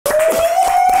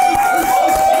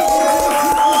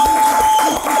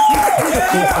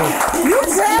You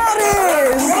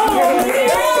childish.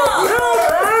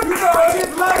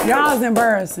 Y'all is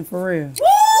embarrassing for real.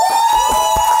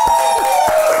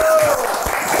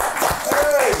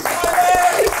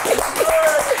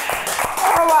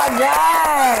 Oh my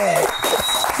God.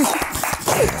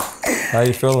 How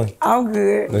you feeling? I'm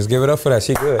good. Let's give it up for that.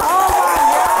 She good. Oh my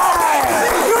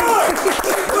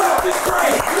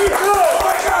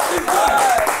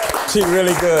God. She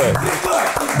really good.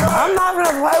 I'm not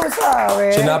gonna play with y'all,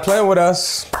 man. She's not playing with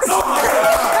us.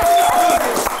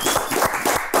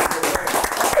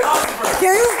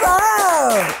 Can you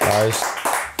stop? Nice.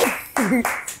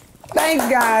 Thanks,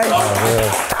 guys. Oh,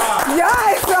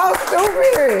 Y'all is so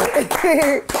stupid.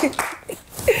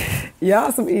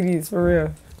 Y'all some idiots, for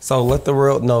real. So let the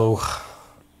world know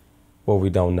what we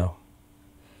don't know.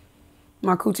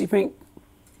 My coochie pink.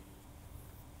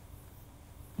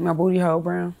 My booty hole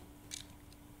brown.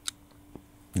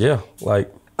 Yeah,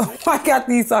 like. Oh, I got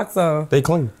these socks on. They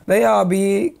clean. They all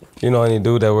big. You know any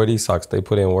dude that wear these socks, they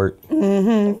put in work.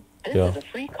 Mm-hmm. This is a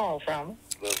free call from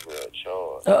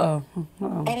Uh-oh.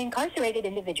 an incarcerated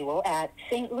individual at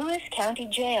St. Louis County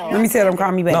Jail. Let me tell them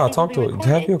call me back. No, talk to it.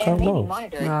 Have your call. No.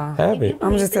 Nah. Have it.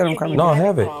 I'm just telling them call me back. No,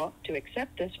 have it. To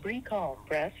accept this free call,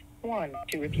 press 1.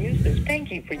 To refuse this,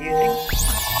 thank you for using.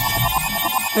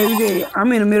 Baby daddy,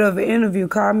 I'm in the middle of an interview.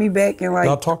 Call me back in like...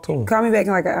 No, talk to him. Call me back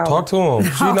in like an hour. Talk to him.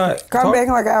 She not... Call me back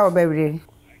in like an hour, baby daddy.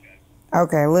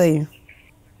 Okay, love you.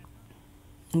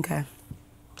 Okay.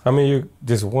 I mean, you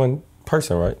just one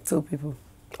person, right? 2 people.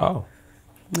 Oh.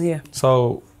 Yeah.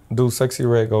 So, do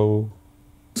Sexyy Red go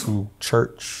to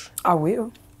church? I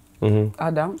will. Mm-hmm.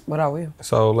 I don't, but I will.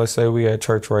 So, let's say we at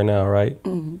church right now, right?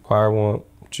 Mm-hmm. I want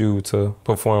you to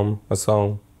perform a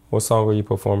song. What song are you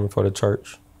performing for the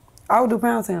church? I would do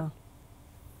Pound Town.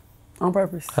 On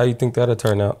purpose. How you think that'll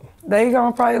turn out? They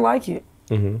gonna probably like it.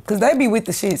 Mm-hmm. Cause they be with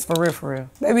the shits, for real, for real.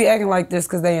 They be acting like this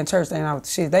cause they in church, they not with the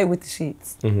shits. They with the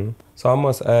shits. Mm-hmm. So I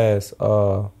must ask,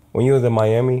 when you was in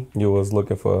Miami, you was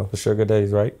looking for the sugar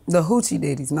daddies, right? The hoochie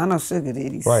daddies, not no sugar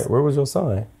daddies. Right, where was your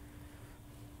son?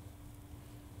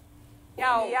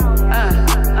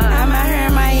 I'm out here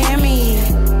in Miami,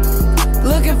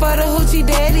 looking for the hoochie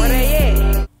daddies. Where they at?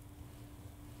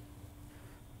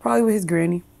 Probably with his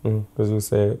granny. Because you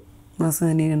said, my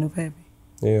son need a new pappy.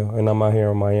 Yeah, and I'm out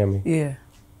here in Miami. Yeah.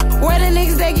 Where the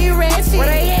niggas that get ratchet? Where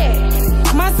they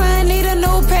at? My son need a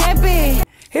new pappy.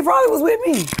 He probably was with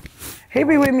me. He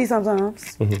be with me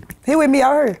sometimes. He with me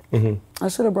out here. I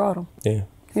should have brought him. Yeah.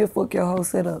 He'll fuck your whole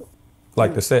setup.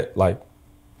 Like the set, like,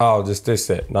 oh, just this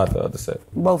set, not the other set.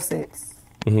 Both sets.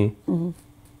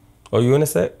 Are you in a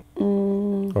set?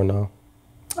 Or no?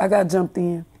 I got jumped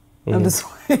in. I'm just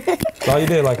No, you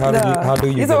did. Like, how do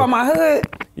you? You talking about my hood?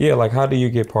 Yeah, like, how do you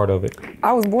get part of it?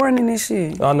 I was born in this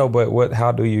shit. I know, but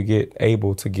how do you get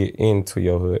able to get into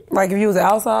your hood? Like if you was an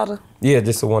outsider? Yeah,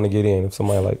 just to want to get in. If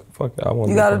somebody like, fuck it, I want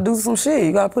to. You gotta do some shit.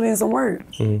 You gotta put in some work.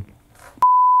 All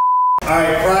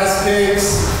right, Prize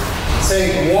Picks,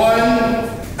 take 1,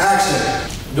 action.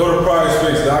 Go to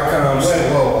prizepicks.com.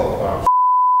 Whoa.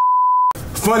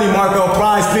 Funny Marco,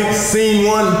 Prize Picks, scene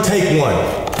 1, take 1.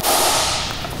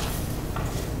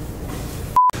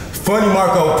 Funny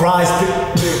Marco, Prize Pick.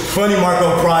 Funny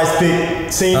Marco, Prize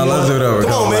Pick, scene 1. Let's do it over.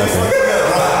 Come on,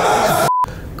 man.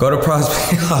 Go to Prize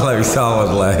Picks. I'll let me sound was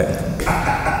glad.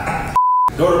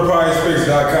 Go to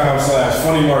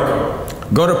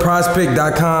prizepicks.com/funnymarco. Go to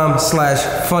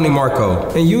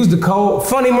prizepick.com/funnymarco and use the code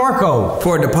funnymarco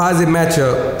for a deposit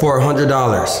matchup for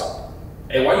 $100.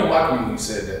 Hey, why you blocking me when you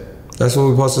said that? That's what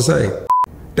we're supposed to say.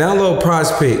 Download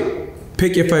Prize Pick.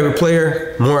 Pick your favorite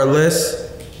player, more or less,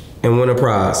 and win a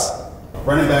prize.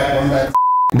 Run it back.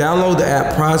 Download the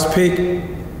app Prize Pick.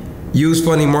 Use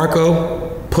Funny Marco.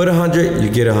 Put 100, you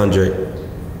get 100.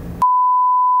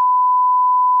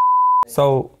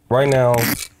 So right now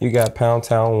you got Pound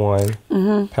Town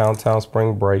 1, Pound Town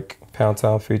Spring Break, Pound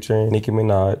Town featuring Nicki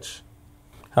Minaj.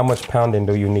 How much pounding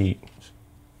do you need?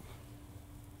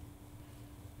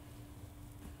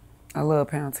 I love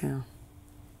Pound Town.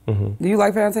 Do you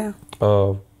like Pound Town?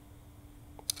 What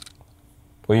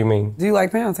do you mean? Do you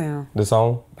like Pound Town? The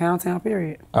song? Pound Town,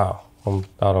 period. Oh,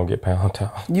 I don't get Pound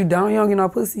Town. You don't? You don't get no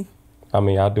pussy? I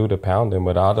mean, I do the pounding,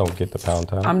 but I don't get the Pound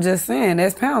Town. I'm just saying,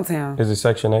 that's Pound Town. Is it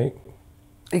Section 8?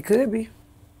 It could be.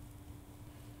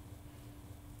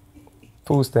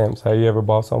 Food stamps. Have you ever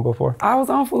bought some before? I was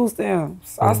on food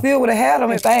stamps. I still would have had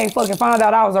them if they ain't fucking found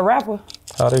out I was a rapper.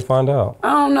 How'd they find out? I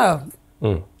don't know.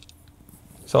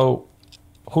 So,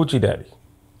 Hoochie Daddy.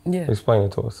 Yeah. Explain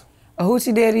it to us. A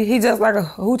hoochie daddy, he just like a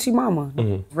hoochie mama.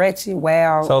 Ratchet,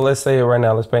 wild. So let's say it right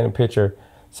now, let's paint a picture.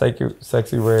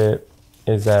 Sexyy Red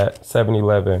is at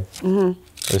 7-Eleven.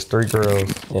 There's 3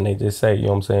 girls, and they just say, you know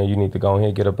what I'm saying, you need to go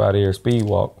ahead, get up out of here, speed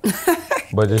walk.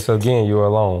 But just again, you're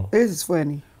alone. This is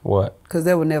funny. What? Because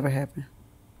that would never happen.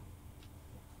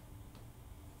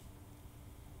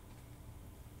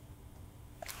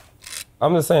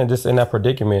 I'm just saying, just in that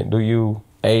predicament, do you,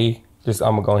 A, just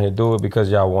I'm going to go ahead and do it because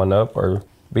y'all one up, or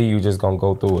B, you just going to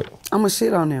go through it? I'm going to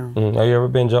shit on them. Have you ever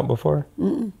been jumped before?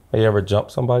 Mm-mm. Have you ever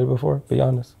jumped somebody before? Be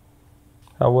honest.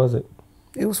 How was it?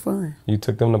 It was fun. You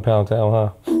took them to Pound Town,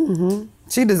 huh? Mm-hmm.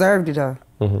 She deserved it, though.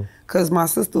 Mm-hmm. Because my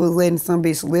sister was letting some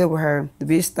bitch live with her. The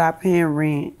bitch stopped paying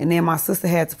rent. And then my sister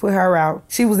had to put her out.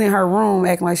 She was in her room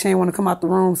acting like she didn't want to come out the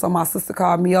room. So my sister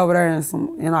called me over there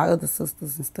and our other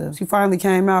sisters and stuff. She finally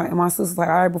came out and my sister's like,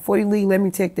 all right, before you leave, let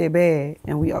me take that bag.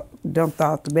 And we dumped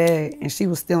out the bag. And she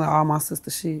was stealing all my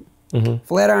sister's shit. Mm-hmm.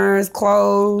 Flat irons,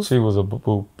 clothes. She was a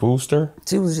booster?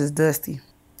 She was just dusty.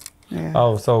 Yeah.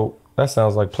 Oh, so that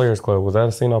sounds like Players Club. Was that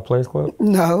a scene on Players Club?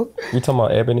 No. You talking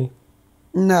about Ebony?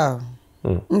 No.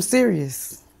 Mm. I'm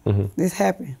serious. Mm-hmm. This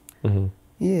happened. Mm-hmm.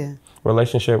 Yeah.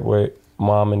 Relationship with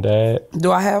mom and dad?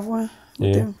 Do I have one?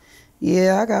 Yeah. Them?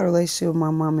 Yeah, I got a relationship with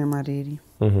my mom and my daddy.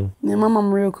 Mm-hmm. Yeah, my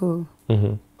mom real cool.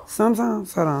 Mm-hmm.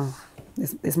 Sometimes, hold on.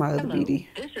 This my other DD.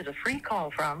 This is a free call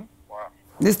from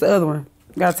This the other one.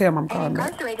 Gotta tell him I'm an calling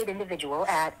back. incarcerated individual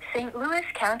at St. Louis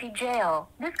County Jail.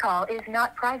 This call is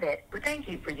not private. But thank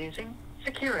you for using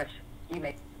Securus. You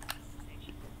may.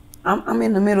 I'm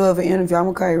in the middle of an interview. I'm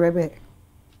gonna call you right back.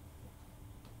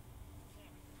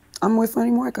 I'm with Funny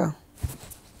Marco.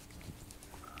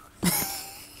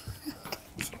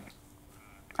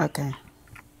 Okay.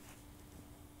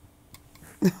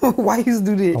 Why you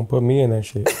do this? Don't put me in that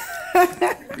shit.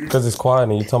 Because it's quiet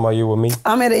and you talking about you with me?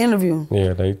 I'm at an interview.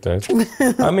 Yeah, that's.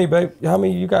 How many, babe? How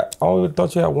many you got? I only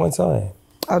thought you had one son.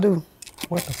 I do.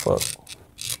 What the fuck?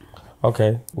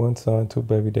 Okay, one son, 2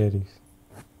 baby daddies.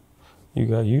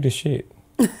 You the shit.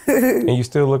 And you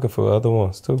still looking for other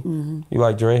ones too. Mm-hmm. You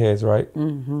like dreadheads, right?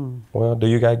 Mm-hmm. Well, do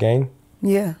you got game?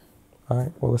 Yeah. All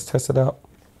right, well, let's test it out.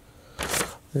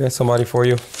 I got somebody for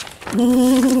you.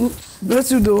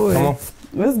 What you doing? Come on.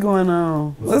 What's going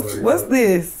on? What's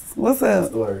this? What's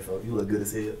up? Story, folks. You look good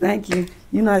as hell. Thank you.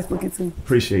 You nice looking too.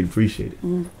 Appreciate it.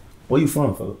 Where you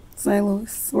from, folks? St.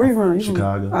 Louis. Where you from?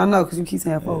 Chicago. I know, because you keep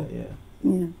saying folks.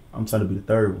 Yeah. I'm trying to be the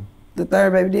third one. The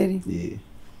third baby daddy? Yeah.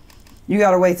 You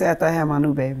gotta wait till after I have my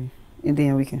new baby. And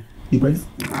then we can. You pregnant?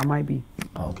 I might be.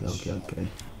 Okay.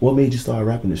 What made you start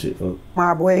rapping this shit, folks?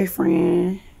 My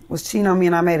boyfriend was cheating on me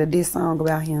and I made a diss song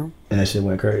about him. And that shit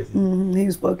went crazy. Mm-hmm. He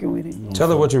was fucking with it. Tell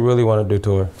her what you really want to do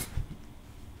to her.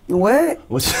 What?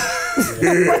 What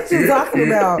What you talking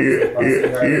about?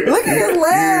 Look at his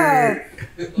laugh.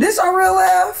 This your real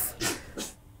laugh?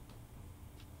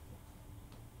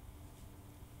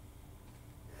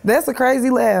 That's a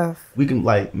crazy laugh. We can,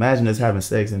 like, imagine us having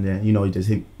sex and then, you know, you just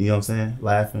hit, you know what I'm saying,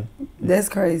 laughing. That's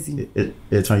crazy.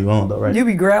 It'll turn you on, though, right? You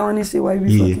be growling and shit while you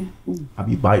be fucking? Ooh. I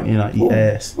be biting and I eat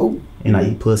ass. Ooh. And I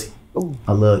eat pussy. Ooh.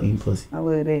 I love eating pussy. I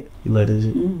love that. You love that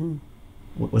shit? Mm-hmm.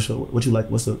 What you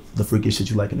like? What's the freakiest shit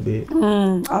you like in the bed?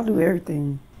 I'll do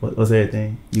everything. What's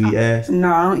everything? You eat ass?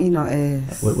 No, I don't eat no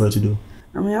ass. What you do?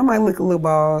 I mean, I might lick a little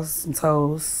balls, some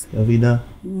toes. Your feet done?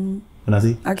 Mm-hmm. Can I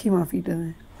see? I keep my feet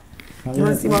done. You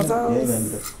wanna see my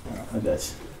toes? Yeah, I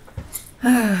got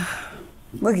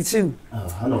you. Look at you.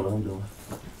 Oh, I know what I'm doing.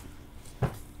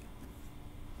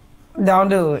 Don't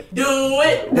do it. Do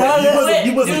it.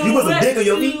 You put some dick on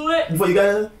your feet before you got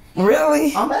here?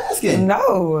 Really? I'm asking.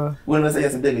 No. When I say you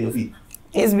had some dick on your feet?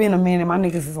 It's been a minute. My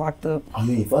niggas is locked up. Oh,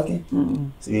 you ain't fucking?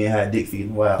 Mm-mm. So you ain't had dick feet in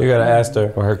a while. You gotta ask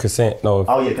her for her consent. No.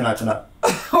 Oh yeah, can I?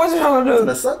 What you trying to Can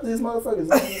I do? suck these motherfuckers?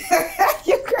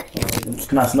 You crazy.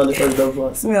 Can I smell it first though?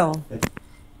 Before? Smell 'em.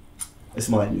 It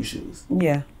smell like new shoes.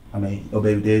 Yeah. I mean, your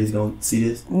baby daddy's gonna see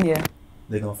this. Yeah.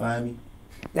 They gonna find me.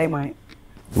 They might.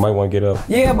 You might want to get up.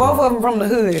 Yeah, both of them from the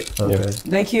hood. Okay. Yeah.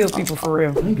 They kill people for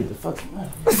real. Let me get the fucking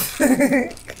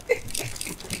money.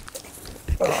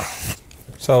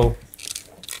 So,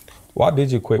 why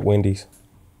did you quit Wendy's?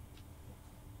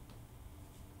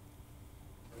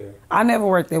 I never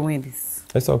worked at Wendy's.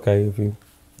 It's okay if you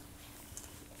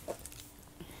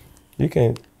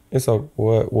can. It's a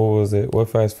what was it? What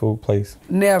fast food place?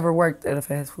 Never worked at a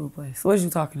fast food place. What you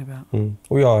talking about?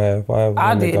 We all have. I have.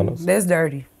 I didn't. McDonald's. That's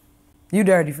dirty. You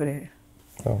dirty for that.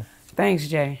 Oh. Thanks,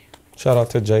 Jay. Shout out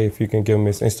to Jay if you can give him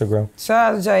his Instagram.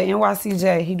 Shout out to Jay,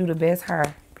 NYCJ. He do the best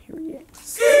hair. Period.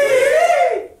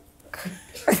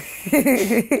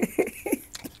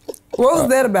 What was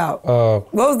that about?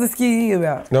 What was the ski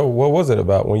about? No, what was it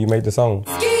about when you made the song?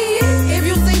 If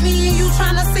you see me and you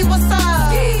tryna see what's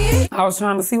up. I was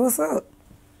trying to see what's up.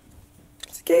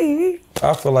 Ski.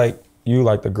 I feel like you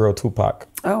like the girl Tupac.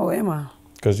 Oh, am I?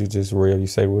 Because you just real. You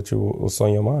say what's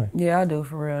on your mind. Yeah, I do,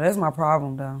 for real. That's my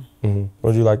problem, though.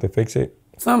 Would you like to fix it?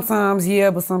 Sometimes, yeah,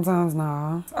 but sometimes,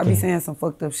 nah. I be saying some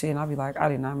fucked up shit, and I be like, I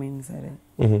did not mean to say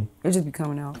that. It just be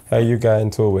coming out. Have you got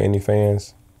into it with any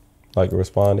fans? Like,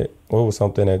 responded? What was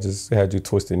something that just had you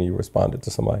twisted and you responded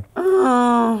to somebody?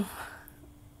 I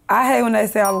hate when they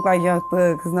say I look like Young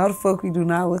Thug, because no the fuck we do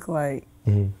not look like.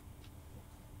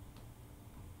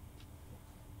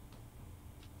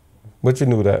 But you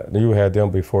knew that you had them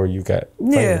before you got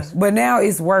famous. Yeah, but now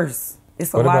it's worse.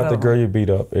 It's a lot of What about the them. girl you beat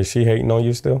up? Is she hating on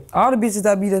you still? All the bitches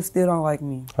I beat up still don't like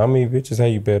me. How many bitches have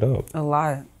you beat up? A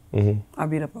lot. I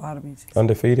beat up a lot of bitches.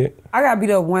 Undefeated? I got beat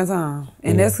up one time,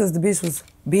 and that's because the bitch was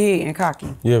big and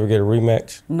cocky. You ever get a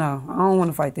rematch? No, I don't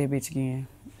want to fight that bitch again.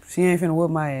 She ain't finna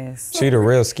whoop my ass. She the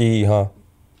real ski, huh?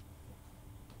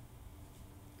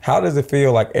 How does it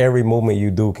feel like every movement you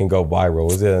do can go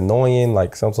viral? Is it annoying?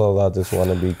 Like sometimes I just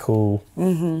want to be cool.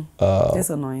 It's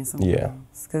annoying sometimes. Yeah.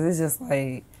 Because it's just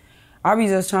like, I be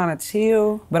just trying to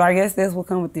chill, but I guess that's what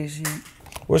come with this shit.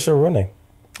 What's your real name?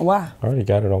 Why? I already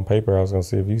got it on paper. I was going to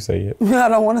see if you say it. I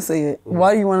don't want to say it.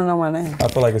 Why do you want to know my name? I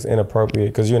feel like it's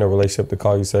inappropriate because you're in a relationship to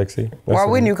call you sexy. Why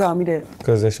wouldn't you call me that?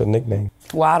 Because that's your nickname.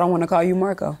 Why I don't want to call you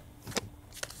Marco?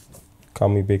 Call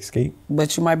me Big Skeet.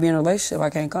 But you might be in a relationship. I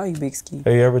can't call you Big Ski.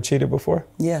 Have you ever cheated before?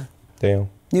 Yeah. Damn.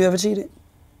 You ever cheated?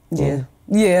 Yeah.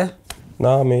 Yeah.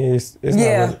 No, I mean, it's not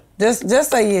Yeah. really.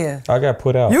 Just say yeah. I got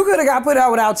put out. You could have got put out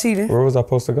without cheating. Where was I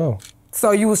supposed to go?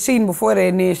 So you was cheating before that,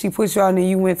 and then she put you out, and then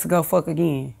you went to go fuck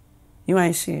again. You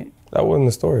ain't shit. That wasn't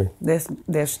the story. That's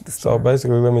the So story.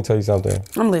 basically, let me tell you something.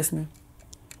 I'm listening.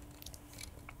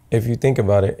 If you think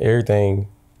about it, everything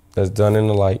that's done in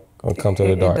the light will come to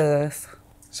the dark. It does.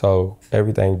 So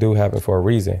everything do happen for a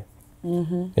reason.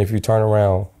 If you turn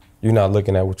around, you're not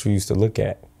looking at what you used to look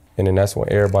at. And then that's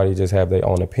when everybody just have their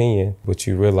own opinion, but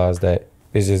you realize that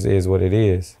it just is what it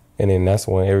is. And then that's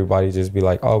when everybody just be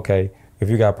like, okay, if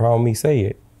you got a problem with me, say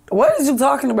it. What is you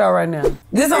talking about right now?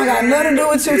 This don't got nothing to do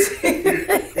with you.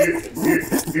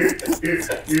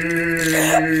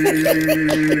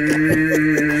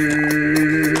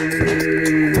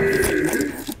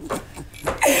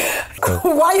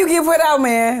 Why you get put out,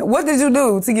 man? What did you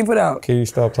do to get put out? Can you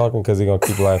stop talking because he gonna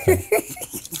keep laughing?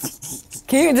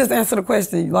 Can you just answer the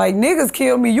question? Like, niggas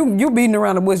killed me, you beating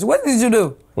around the bush. What did you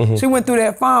do? She went through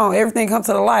that phone, everything come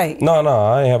to the light. No,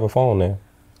 I ain't have a phone there.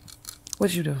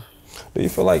 What you do? Do you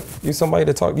feel like you somebody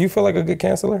to talk? Do you feel like a good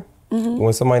counselor?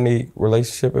 When somebody need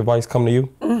relationship advice come to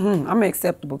you? I'm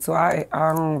acceptable, so I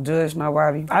don't judge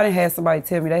nobody. I didn't have somebody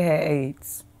tell me they had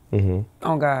AIDS.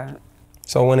 On God.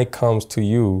 So when it comes to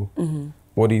you,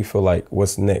 what do you feel like,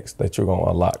 what's next that you're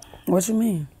gonna unlock? What you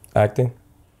mean? Acting?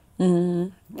 I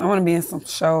want to be in some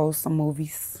shows, some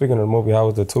movies. Speaking of the movie, how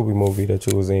was the Tubi movie that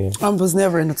you was in? I was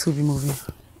never in a Tubi movie.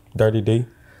 Dirty D?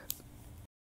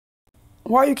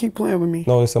 Why you keep playing with me?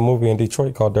 No, it's a movie in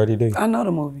Detroit called Dirty D. I know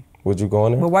the movie. Would you go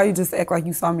in there? But why you just act like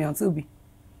you saw me on Tubi?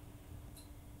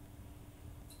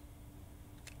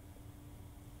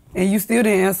 And you still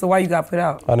didn't answer why you got put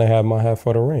out. I didn't have my half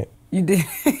for the rent. You did.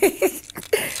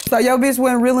 So your bitch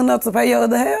wasn't real enough to pay your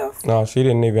other half? No, she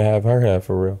didn't even have her half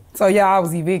for real. So yeah, I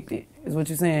was evicted, is what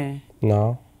you're saying.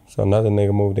 No, so another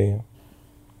nigga moved in.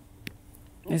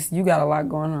 You got a lot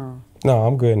going on. No,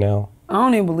 I'm good now. I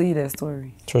don't even believe that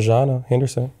story. Trajana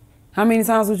Henderson, How many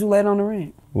times was you late on the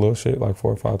rent? little shit like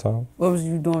 4 or 5 times. What was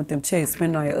you doing with them checks,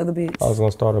 spending on your other bitch? I was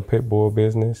gonna start a pit bull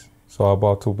business, so I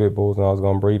bought 2 pit bulls and I was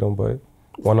gonna breed them, but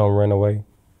one of them ran away.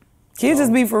 Can you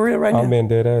just be for real right now? I'm being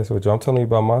dead ass with you. I'm telling you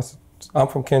about I'm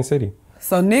from Kansas City.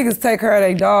 So niggas take care of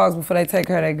their dogs before they take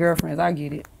care of their girlfriends. I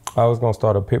get it. I was gonna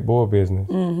start a pit bull business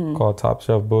called Top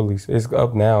Shelf Bullies. It's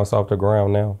up now. It's off the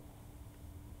ground now.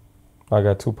 I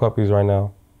got 2 puppies right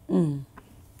now.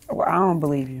 Well, I don't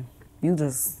believe you. You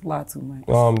just lie too much.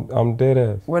 I'm dead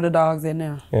ass. Where the dogs at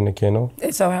now? In the kennel.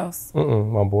 At your house?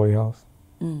 My boy house.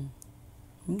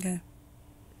 Okay.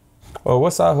 Well,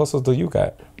 what side hustles do you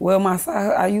got? Well,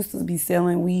 I used to be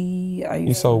selling weed.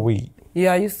 You sold weed.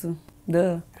 Yeah, I used to.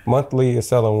 Duh. Monthly is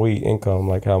selling weed income,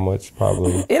 like how much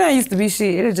probably? It ain't used to be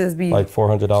shit. It'd just be. Like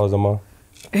 $400 a month?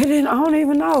 It didn't. I don't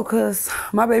even know, cause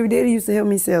my baby daddy used to help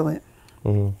me sell it.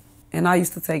 And I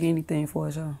used to take anything for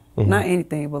a show. Not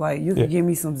anything, but like you could give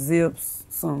me some zips,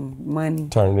 some money.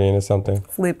 Turn it into something.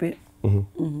 Flip it.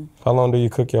 How long do you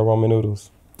cook your ramen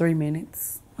noodles? 3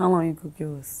 minutes. How long you cook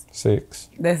yours? 6.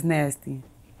 That's nasty.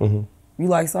 You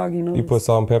like soggy noodles? You put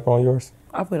salt and pepper on yours?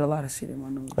 I put a lot of shit in my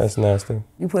noodles. That's nasty.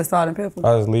 You put salt and pepper?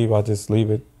 I just leave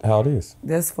it how it is.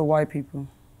 That's for white people.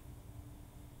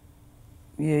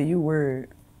 Yeah, you weird.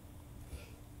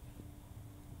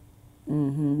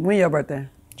 When your birthday?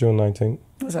 June 19th.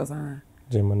 What's your sign?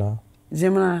 Gemini.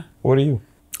 Gemini. What are you?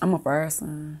 I'm a fire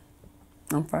sign.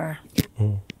 I'm fire.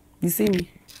 You see me?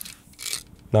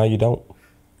 No, you don't.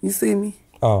 You see me?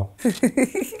 Oh.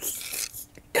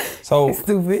 So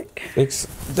Stupid. it's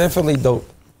definitely dope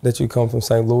that you come from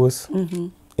St. Louis.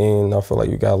 And I feel like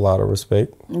you got a lot of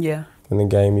respect. Yeah. In the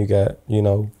game, you got, you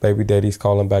know, baby daddies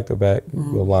calling back to back.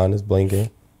 Your line is blinking.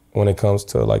 When it comes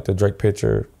to like the Drake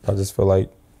picture, I just feel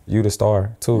like you the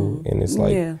star too. And it's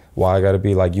like, why I gotta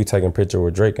be like you taking a picture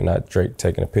with Drake and not Drake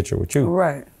taking a picture with you?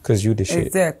 Right. Cause you the shit.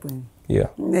 Exactly. Yeah.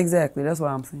 Exactly. That's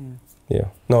what I'm saying. Yeah.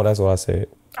 No, that's what I said.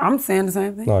 I'm saying the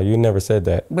same thing. No, you never said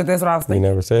that. But that's what I was You thinking.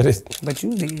 never said it. But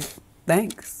you did.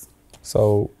 Thanks.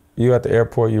 So you at the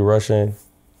airport, you rushing,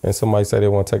 and somebody say they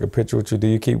want to take a picture with you. Do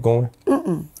you keep going?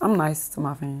 I'm nice to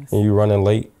my fans. And you running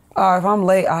late? If I'm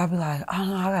late, I'll be like, oh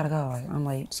no, I gotta go. Like, I'm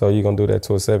late. So you gonna do that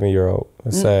to a 7-year-old?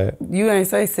 It's sad. You ain't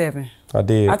say 7. I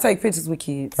did. I take pictures with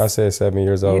kids. I said 7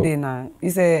 years old. You did not. You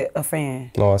said a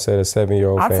fan. No, I said a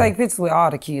 7-year-old I fan. take pictures with all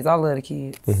the kids. I love the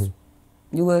kids.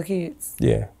 You love kids?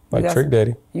 Yeah, like got Trick some-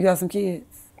 Daddy. You got some kids?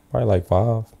 Probably like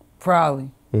 5. Probably.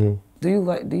 Mhm. Do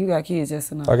you got kids,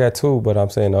 yes or no? I got 2, but I'm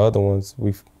saying the other ones,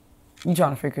 You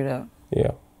trying to figure it out.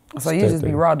 yeah. So you just be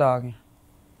Step raw dogging.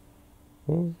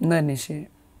 Mm. Nothing and shit.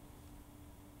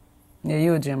 Yeah,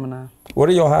 you a Gemini. What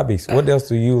are your hobbies? What else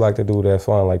do you like to do that's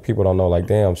fun? Like people don't know, like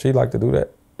damn, she like to do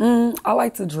that? I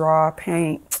like to draw,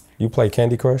 paint. You play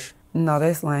Candy Crush? No,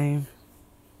 that's lame.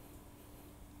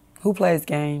 Who plays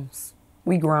games?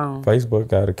 We grown. Facebook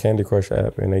got a Candy Crush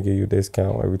app and they give you a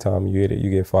discount every time you hit it. You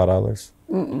get $5.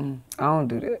 I don't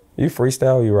do that. You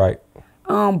freestyle, you write?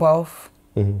 Both.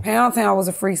 Pound Town was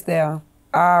a freestyle.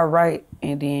 I write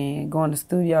and then go in the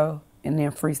studio and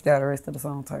then freestyle the rest of the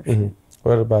song type shit.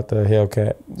 What about the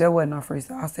Hellcat? There wasn't no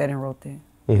freestyle. I sat and wrote that.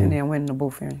 And then went in the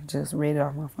booth and just read it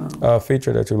off my phone.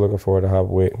 Feature that you're looking for to hop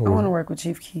with? I want to work with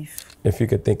Chief Keef. If you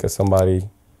could think of somebody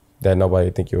that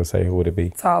nobody think you would say, who would it be?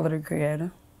 Tyler, the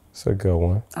creator. It's a good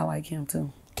one. I like him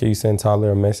too. Can you send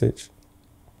Tyler a message?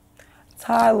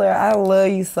 Tyler, I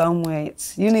love you so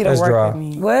much. You need to That's work dry. with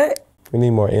me. What? We need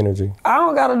more energy. I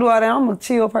don't got to do all that. I'm a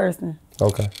chill person.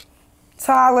 Okay.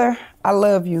 Tyler, I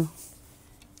love you.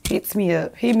 Hits me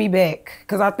up. Hit me back.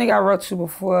 Because I think I wrote you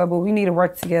before, but we need to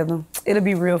work together. It'll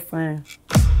be real fun.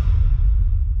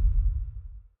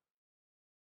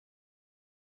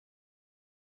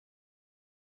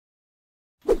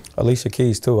 Alicia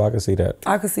Keys too, I can see that.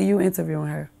 I could see you interviewing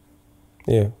her.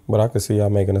 Yeah, but I could see y'all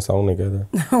making a song together.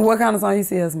 What kind of song you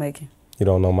see us making? You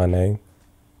don't know my name?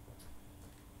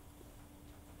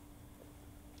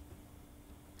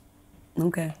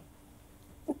 Okay.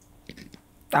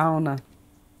 I don't know.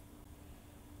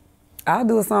 I'll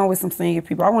do a song with some singing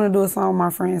people. I want to do a song with my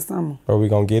friend Summer. Are we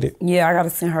gonna get it? Yeah, I got to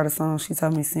send her the song. She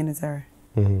told me to send it to her.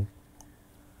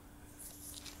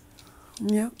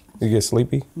 Yep. You get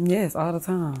sleepy? Yes, all the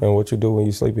time. And what you do when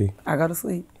you sleepy? I go to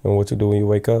sleep. And what you do when you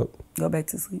wake up? Go back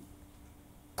to sleep.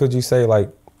 Could you say like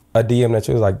a DM that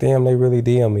you was like, damn, they really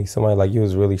DM me? Somebody like you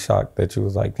was really shocked that you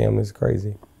was like, damn, this is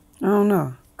crazy. I don't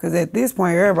know. Because at this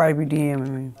point, everybody be DMing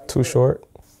me. Too short?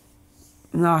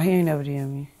 No, he ain't never DM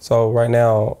me. So right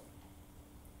now,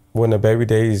 when the baby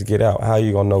days get out, how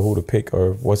you gonna know who to pick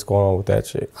or what's going on with that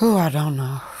shit? Oh, I don't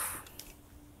know.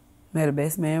 May the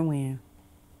best man win.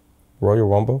 Royal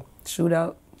Rumble?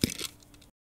 Shootout.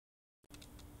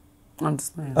 I'm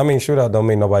just saying. I mean, shootout don't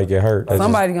mean nobody get hurt. That's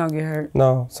Somebody gonna get hurt.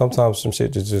 no, sometimes some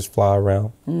shit just fly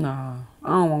around. Nah, I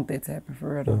don't want that to happen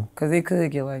for real though. Because it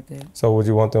could get like that. So would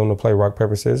you want them to play rock,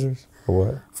 paper, scissors or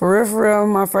what? For real,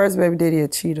 my first baby daddy a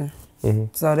cheater.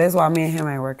 So that's why me and him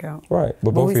ain't work out. Right,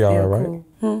 but both we of y'all still are, right?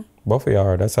 cool. Both of y'all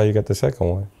are. That's how you got the second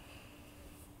one.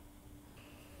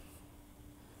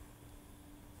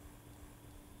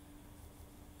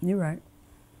 You right.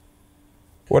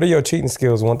 What are your cheating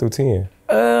skills 1 through 10?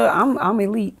 I'm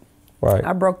elite. Right.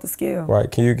 I broke the scale. Right.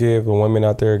 Can you give the women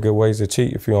out there good ways to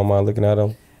cheat if you don't mind looking at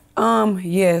them?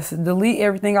 Yes. Delete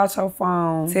everything out your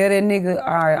phone. Tell that nigga,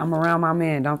 all right, I'm around my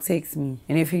man. Don't text me.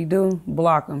 And if he do,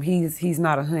 block him. He's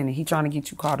not a honey. He trying to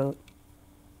get you caught up.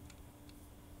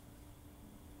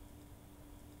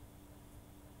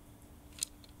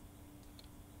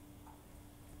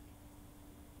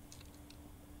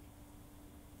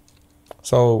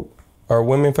 So, are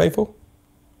women faithful?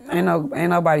 Ain't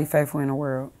nobody faithful in the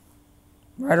world.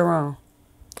 Right or wrong?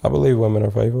 I believe women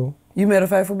are faithful. You met a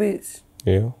faithful bitch?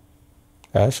 Yeah.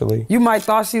 Actually. You might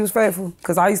thought she was faithful,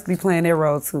 because I used to be playing that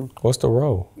role too. What's the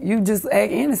role? You just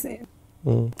act innocent.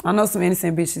 I know some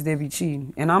innocent bitches that be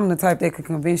cheating, and I'm the type that could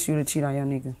convince you to cheat on your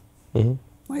nigga.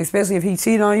 Like, especially if he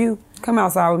cheat on you, come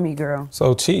outside with me, girl.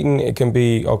 So cheating, it can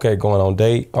be, okay, going on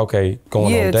date, okay, going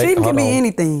on date. Yeah, cheating can Hold be on.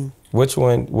 anything. Which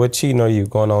one? What cheating are you?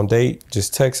 Going on date?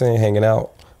 Just texting, hanging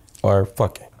out, or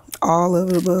fucking? All of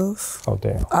the above. Oh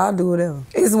damn. I'll do whatever.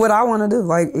 It's what I want to do.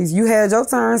 Like, you had your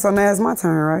turn, so now it's my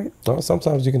turn, right? No,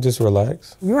 sometimes you can just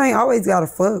relax. You ain't always gotta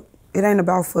fuck. It ain't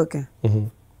about fucking.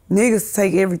 Niggas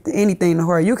take anything to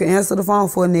heart. You can answer the phone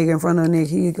for a nigga in front of a nigga.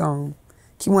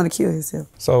 He want to kill himself.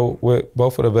 So with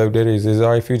both of the baby daddies, is it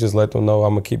all right if you just let them know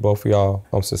I'm gonna keep both of y'all?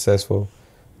 I'm successful.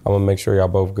 I'm gonna make sure y'all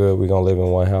both good. We gonna live in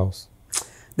one house.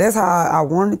 That's how I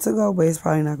want it to go, but it's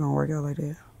probably not gonna work out like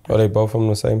that. Are they both from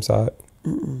the same side?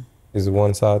 Is it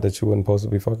one side that you wasn't supposed to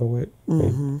be fucking with?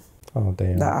 Oh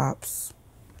damn. The ops.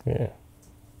 Yeah.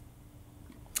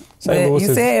 But you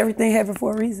said everything happened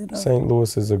for a reason, though. St.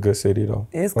 Louis is a good city, though.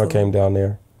 It's cool. I came down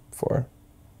there for.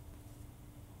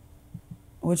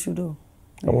 What you do?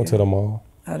 I went to the mall.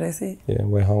 Oh, that's it? Yeah,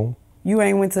 went home. You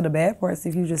ain't went to the bad parts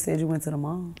if you just said you went to the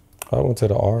mall. I went to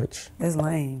the Arch. That's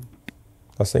lame.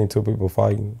 I seen two people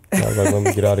fighting. I was like, let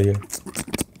me get out of here.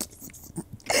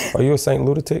 Are you a St.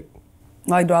 Lunatic?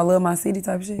 Like, do I love my city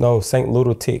type shit? No, St.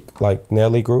 Lunatic, like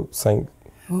Nelly group, St.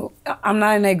 Well, I'm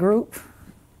not in that group.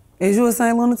 Is you a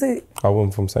St. Lunatic? I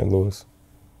wasn't from St. Louis.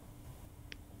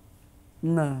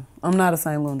 No, I'm not a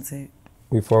St. Lunatic.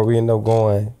 Before we end up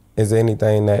going, is there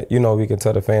anything that, we can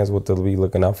tell the fans what to be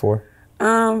looking out for?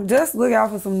 Just look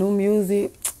out for some new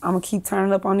music. I'm gonna keep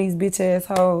turning up on these bitch ass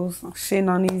hoes. I'm shitting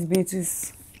on these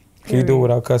bitches. Can you do it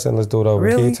without cussing? Let's do it over.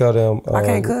 Really? Can you tell them? I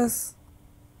can't cuss.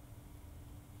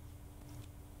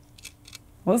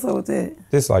 What's up with that?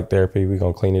 This like therapy. We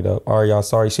gonna clean it up. All right, y'all.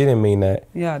 Sorry, she didn't mean that.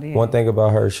 Yeah, I did. One thing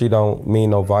about her, she don't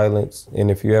mean no violence. And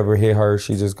if you ever hit her,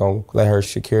 she just gonna let her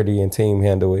security and team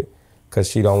handle it, cause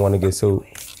she don't want to get sued.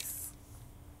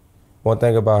 One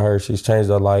thing about her, she's changed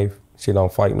her life. She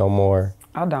don't fight no more.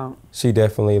 I don't. She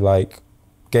definitely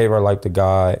gave her life to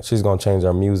God. She's gonna change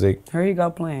her music. Here you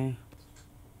go playing.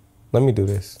 Let me do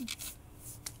this.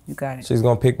 You got it. She's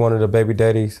gonna pick one of the baby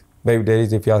daddies. Baby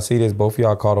daddies, if y'all see this, both of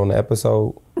y'all caught on the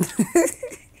episode.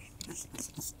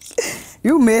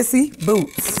 You messy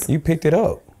boots. You picked it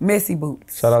up. Messy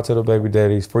boots. Shout out to the baby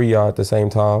daddies. Free y'all at the same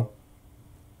time.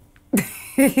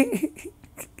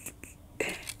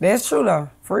 That's true though.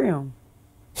 Free them.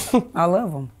 I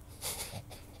love them.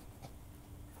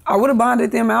 I would have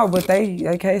bonded them out, but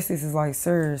their cases is like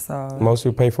serious. So. Most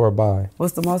you pay for a buy.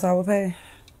 What's the most I would pay?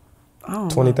 I don't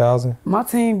know. 20,000. My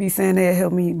team be saying they'd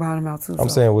help me bond them out too. I'm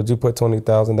saying, would you put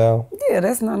 20,000 down? Yeah,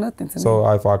 that's not nothing to me. So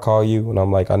if I call you and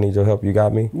I'm like, I need your help, you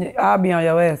got me? Yeah, I'll be on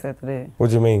your ass after that.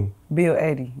 What you mean? Bill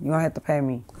 80. You gonna have to pay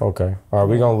me. Okay. All right,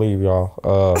 we gonna leave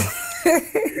y'all.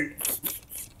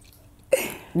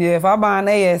 Yeah, if I bind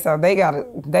their ass out,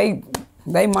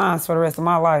 they mines for the rest of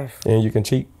my life. And you can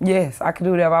cheat? Yes, I can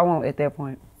do whatever I want at that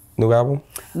point. New album?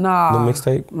 Nah. New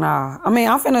mixtape? Nah. I mean,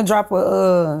 I'm finna drop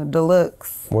a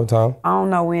deluxe. What time? I don't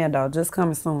know when though. Just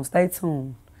coming soon. Stay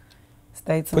tuned.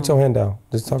 Stay tuned. Put your hand down.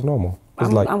 Just talk normal.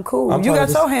 I'm cool. You got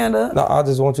your hand up. No, I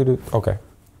just want you to, okay.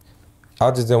 I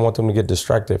just didn't want them to get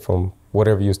distracted from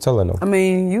whatever you was telling them. I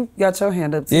mean, you got your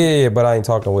hand up too. Yeah, but I ain't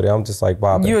talking with it. I'm just like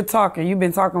vibing. You're talking. You've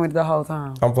been talking with it the whole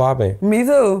time. I'm vibing. Me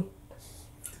too.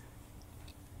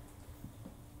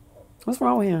 What's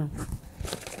wrong with him?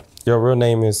 Your real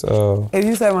name is... If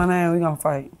you say my name, we gonna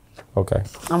fight. Okay.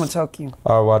 I'm gonna choke you.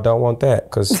 Oh, well, I don't want that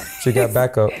because she got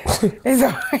backup. It's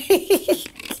alright.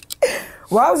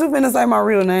 Why was you finna say my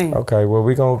real name? Okay, well,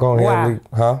 we gonna go ahead and leave.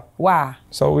 Huh? Why?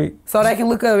 So they can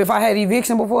look up if I had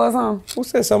eviction before or something? Who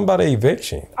said something about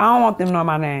eviction? I don't want them to know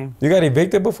my name. You got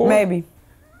evicted before? Maybe.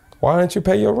 Why didn't you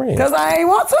pay your rent? Because I ain't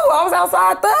want to. I was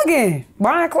outside thugging,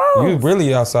 buying clothes. You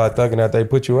really outside thugging after they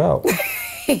put you out.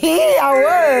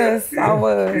 I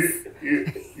was.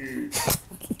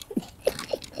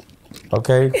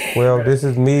 Okay, well, this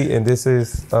is me and this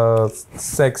is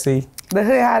Sexy. The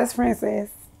hood hottest princess.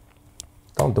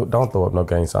 Don't throw up no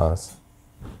gang signs.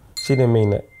 She didn't mean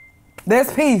that.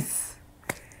 That's peace.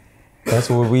 That's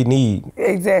what we need.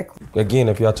 Exactly. Again,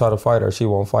 if y'all try to fight her, she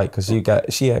won't fight because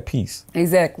she at peace.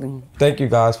 Exactly. Thank you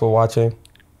guys for watching.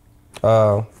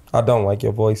 I don't like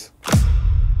your voice.